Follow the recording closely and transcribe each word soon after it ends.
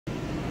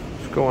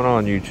Going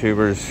on,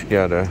 YouTubers?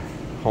 Got a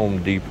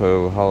Home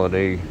Depot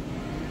holiday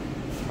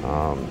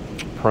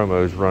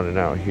promos running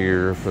out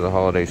here for the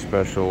holiday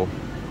special.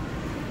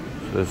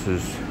 So this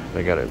is,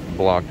 they got it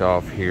blocked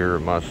off here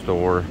at my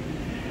store.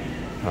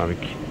 Got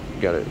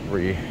it where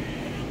you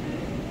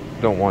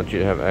don't want you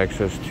to have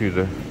access to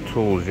the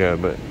tools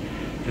yet, but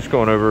just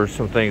going over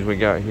some things we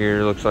got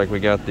here. Looks like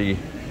we got the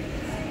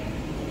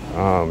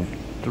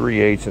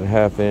 3/8 and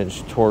 1/2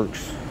 inch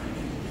Torx.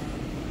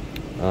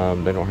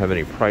 They don't have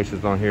any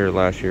prices on here.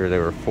 Last year they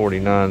were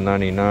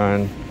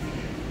 $49.99,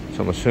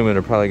 so I'm assuming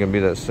they're probably gonna be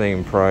that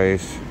same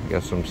price.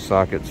 Got some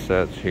socket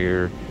sets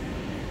here,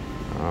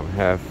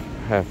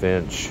 half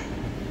inch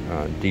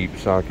deep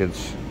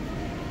sockets,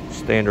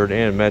 standard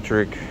and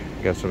metric.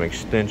 Got some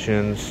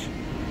extensions.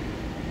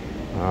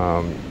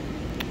 Let's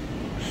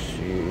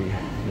see,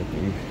 got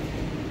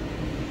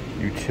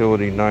the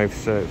utility knife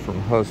set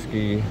from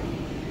Husky.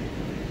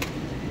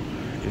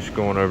 Just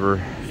going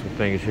over some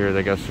things here.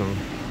 They got some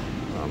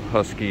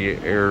Husky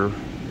air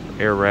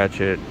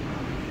ratchet,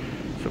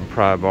 some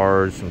pry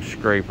bars, some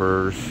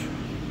scrapers.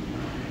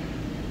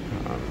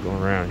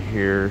 Going around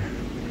here,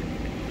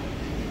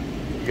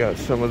 got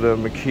some of the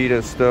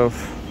Makita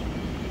stuff.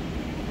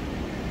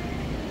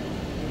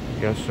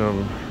 Got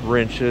some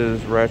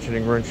wrenches,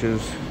 ratcheting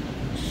wrenches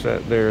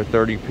set there,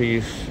 30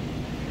 piece.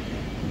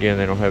 Again,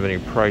 they don't have any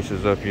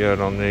prices up yet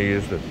on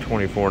these. At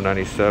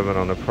 $24.97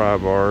 on the pry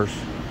bars.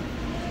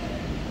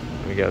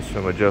 We got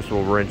some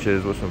adjustable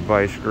wrenches with some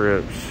vice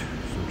grips,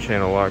 some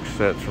channel lock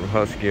sets from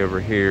Husky over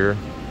here.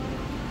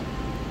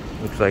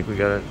 Looks like we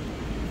got a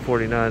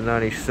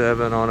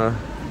 $49.97 on a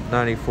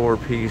 94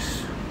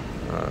 piece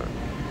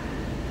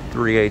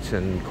 3/8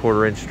 and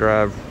 1/4 inch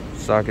drive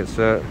socket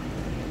set.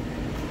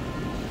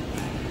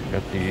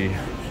 Got the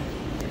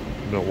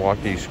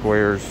Milwaukee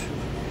squares,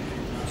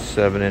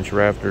 7-inch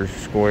rafter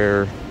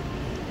square,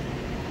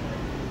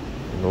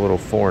 and the little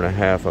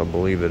 4.5, I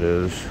believe it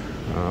is.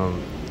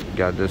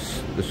 Got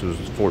this was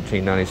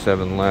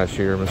 $14.97 last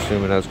year. I'm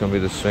assuming that's going to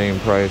be the same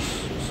price,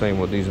 same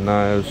with these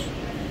knives.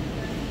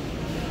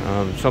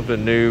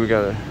 Something new, we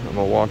got a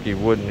Milwaukee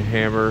wooden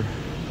hammer.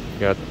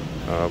 Got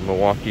a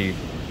Milwaukee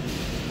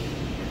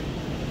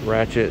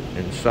ratchet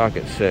and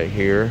socket set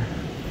here,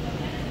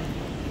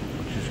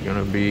 which is going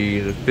to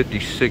be the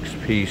 56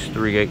 piece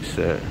 3/8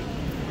 set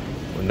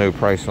with no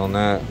price on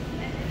that.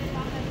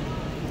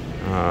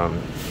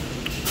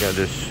 Got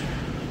this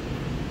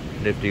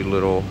nifty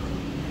little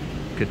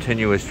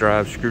continuous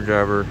drive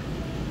screwdriver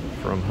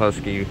from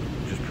Husky,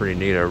 which is pretty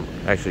neat. I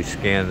actually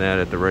scanned that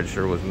at the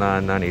register. It was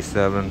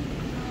 $9.97.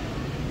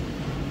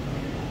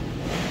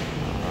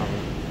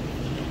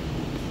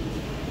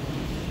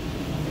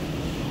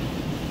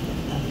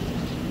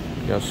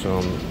 Got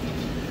some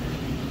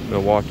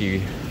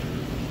Milwaukee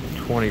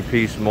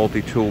 20-piece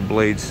multi-tool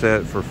blade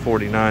set for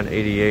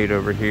 $49.88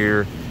 over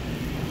here.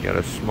 Got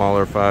a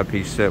smaller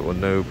 5-piece set with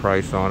no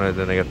price on it.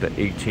 Then they got the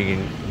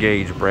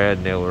 18-gauge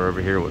brad nailer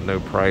over here with no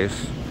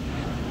price.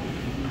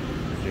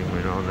 Zoom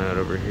in on that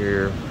over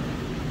here.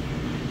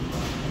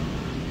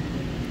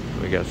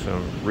 We got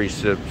some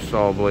recip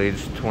saw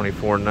blades,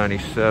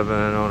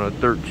 $24.97 on a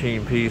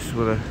 13-piece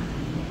with a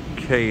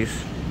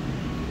case.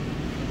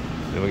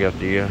 Then we got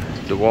the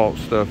DeWalt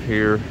stuff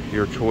here,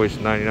 your choice,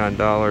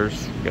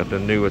 $99. Got the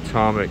new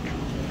Atomic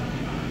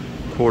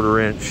 1/4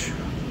 inch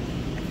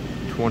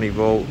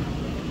 20-volt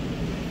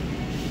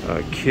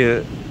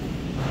kit,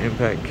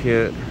 impact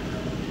kit.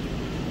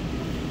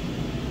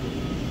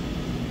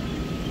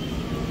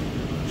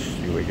 Let's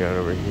see what we got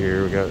over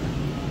here. We got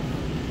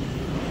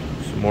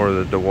some more of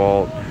the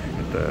DeWalt.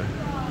 Got the,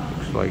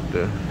 looks like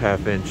the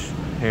 1/2 inch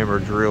hammer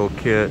drill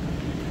kit.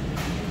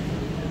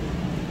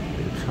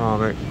 The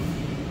Atomic.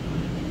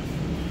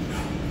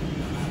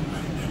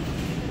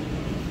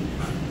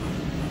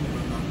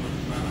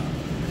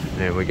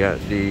 And we got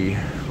the,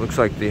 looks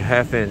like the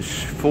 1/2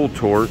 inch full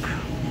torque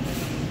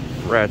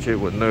ratchet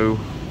with no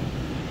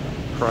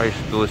price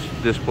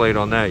displayed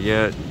on that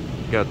yet.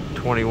 Got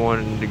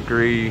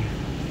 21-degree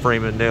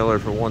frame and nailer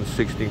for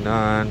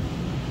 $169.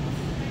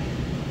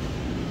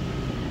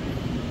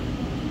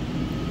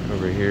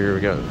 Over here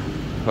we got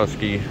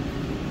Husky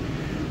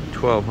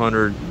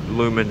 1200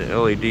 lumen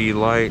LED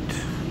light,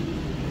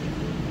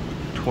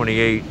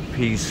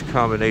 28-piece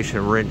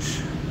combination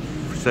wrench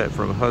set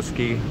from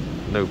Husky.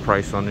 No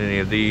price on any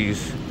of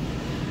these.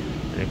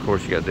 And of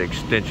course you got the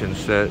extension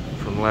set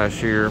from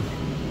last year.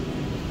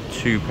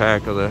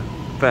 2-pack of the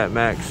Fat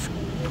Max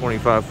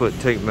 25-foot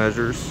tape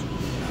measures.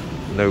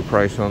 No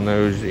price on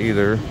those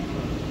either.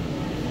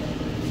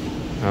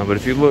 But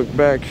if you look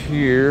back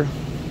here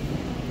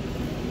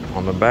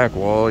on the back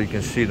wall, you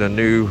can see the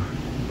new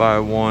buy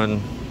one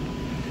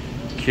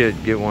kit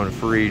get one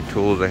free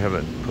tools. They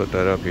haven't put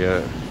that up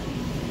yet.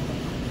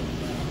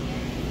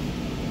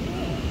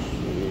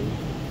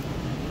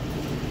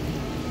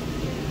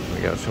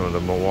 We got some of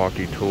the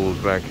Milwaukee tools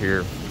back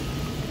here.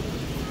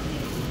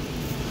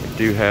 We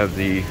do have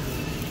the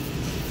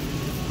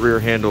rear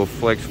handle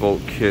flex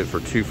volt kit for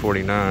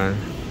 $249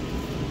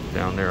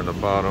 down there on the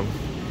bottom.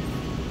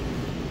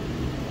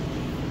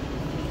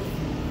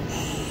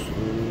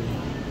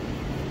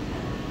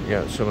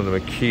 got some of the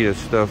Makita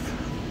stuff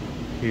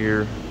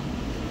here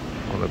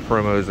on the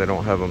promos. They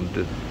don't have them,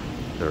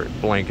 they're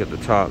blank at the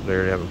top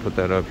there. They haven't put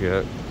that up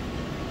yet.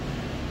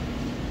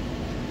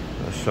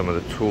 That's some of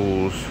the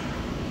tools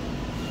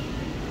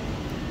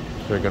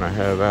they're gonna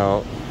have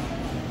out.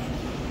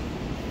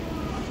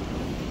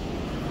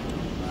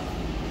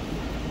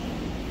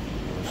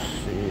 Let's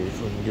see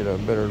if we can get a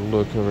better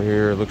look over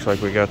here. It looks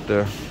like we got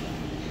the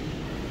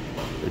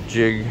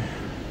jig,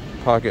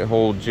 pocket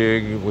hole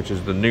jig, which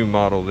is the new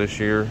model this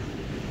year.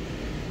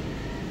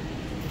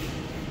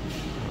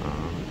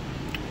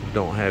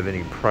 Don't have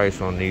any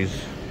price on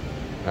these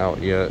out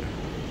yet.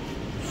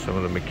 Some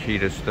of the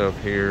Makita stuff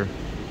here.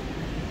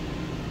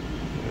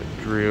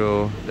 The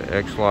drill, the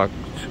X-Lock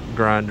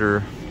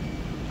grinder.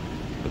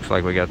 Looks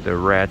like we got the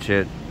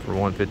ratchet for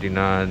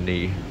 $159,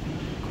 the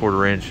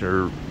 1/4 inch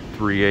or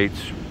 3/8.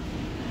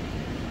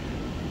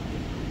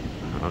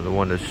 The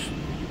one that's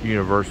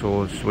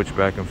universal, switch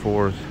back and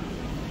forth.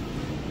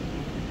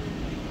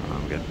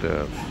 We got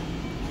the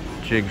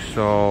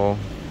jigsaw.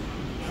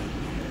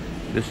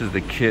 This is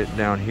the kit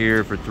down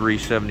here for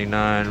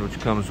 $379, which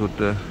comes with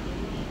the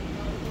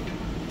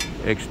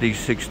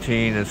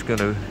XD16. It's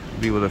gonna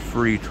be with a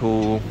free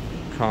tool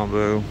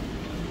combo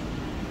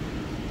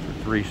for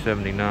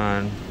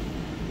 $379.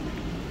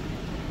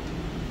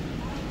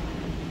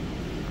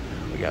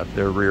 We got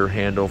their rear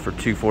handle for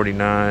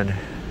 $249.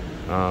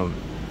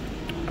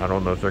 I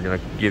don't know if they're gonna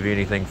give you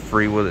anything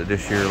free with it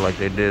this year like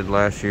they did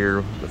last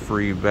year, the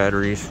free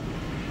batteries.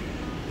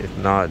 If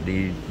not,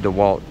 the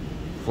DeWalt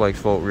Flex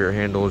Volt rear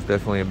handle is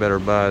definitely a better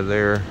buy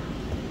there.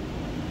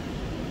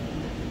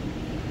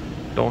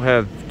 Don't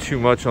have too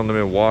much on the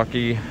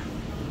Milwaukee.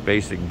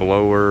 Basic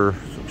blower,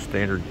 some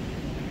standard.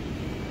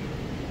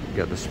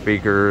 Got the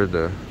speaker,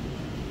 the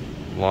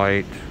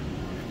light,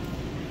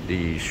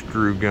 the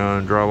screw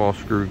gun, drywall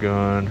screw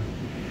gun,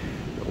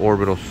 the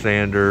orbital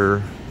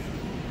sander,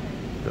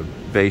 the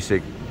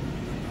basic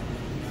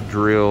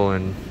drill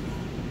and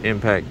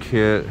impact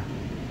kit.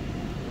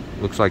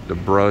 Looks like the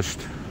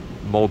brushed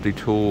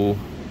multi-tool.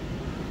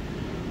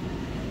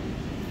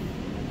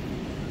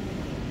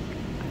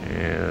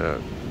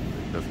 And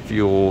the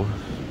fuel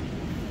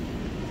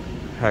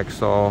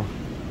hacksaw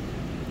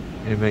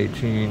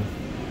M18.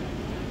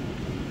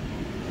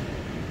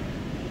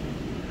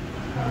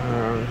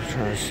 I'm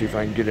trying to see if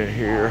I can get in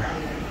here.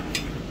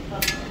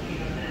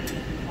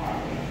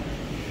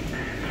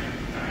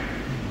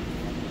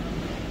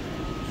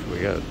 So we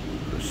got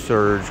the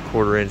Surge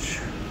 1/4 inch.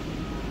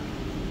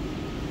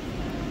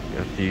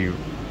 Got the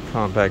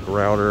compact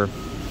router.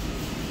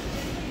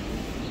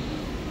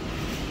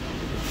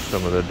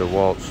 Some of the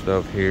DeWalt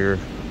stuff here.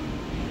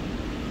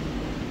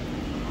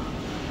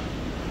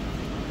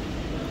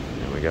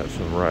 And we got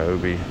some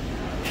Ryobi.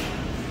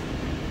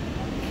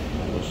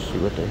 Let's see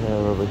what they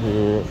have over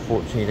here.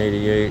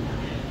 1488.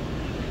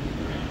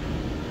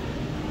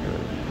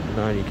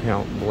 90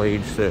 count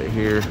blade set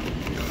here.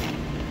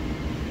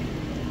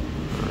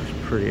 That's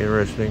pretty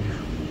interesting.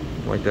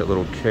 I like that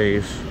little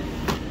case.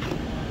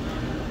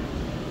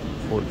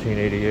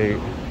 1488.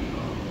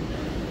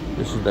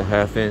 This is the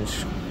 1/2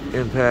 inch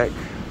impact.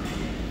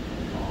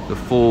 The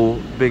full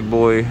big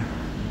boy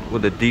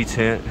with a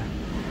detent.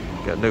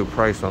 Got no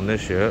price on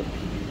this yet.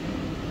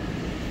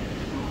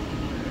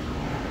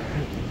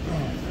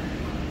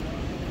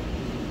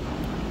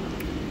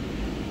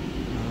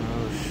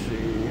 Let's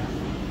see.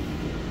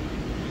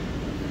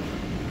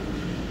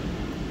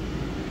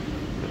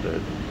 Got the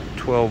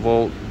 12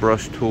 volt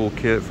brush tool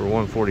kit for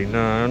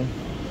 $149.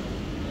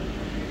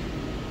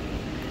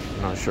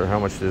 Not sure how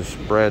much this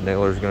brad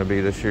nailer is going to be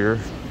this year.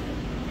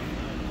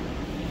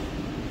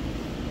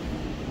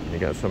 You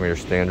got some of your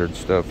standard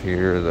stuff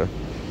here, the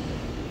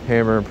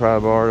hammer and pry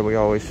bar that we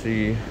always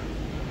see.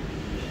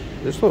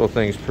 This little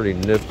thing's pretty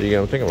nifty.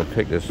 I think I'm gonna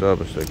pick this up.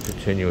 It's a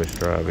continuous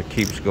drive. It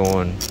keeps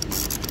going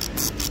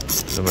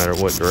no matter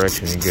what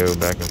direction you go,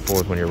 back and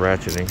forth when you're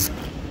ratcheting.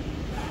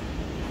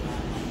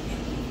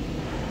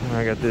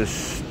 I got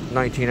this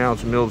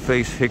 19-ounce milled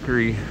face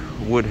hickory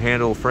wood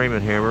handle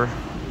framing hammer.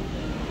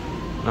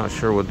 Not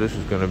sure what this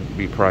is gonna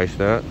be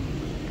priced at.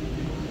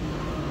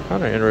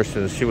 Kind of interested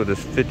to see what this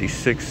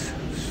 56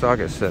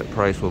 socket set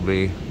price will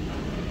be.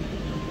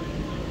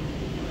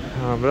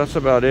 But that's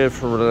about it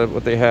for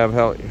what they have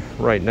out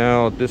right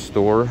now at this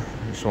store.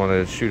 Just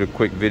wanted to shoot a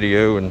quick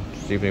video and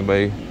see if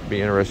anybody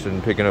be interested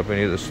in picking up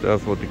any of this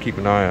stuff. We'll have to keep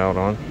an eye out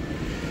on.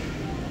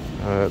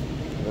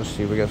 Let's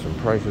see, we got some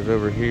prices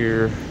over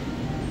here.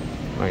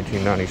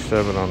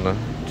 $19.97 on the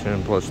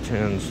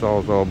 10+10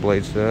 Sawzall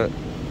blade set.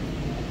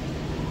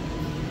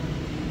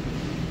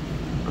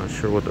 Not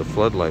sure what the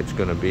floodlight's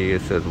going to be.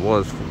 It says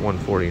was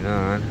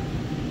 $149.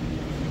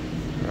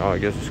 Oh, I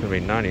guess it's going to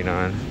be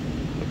 $99.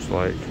 Looks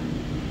like.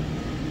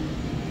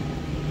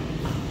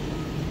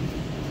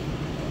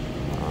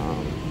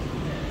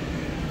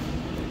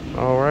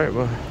 All right.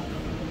 Well,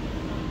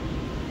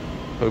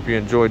 hope you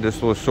enjoyed this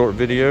little short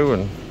video,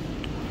 and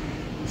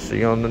see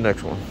you on the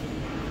next one.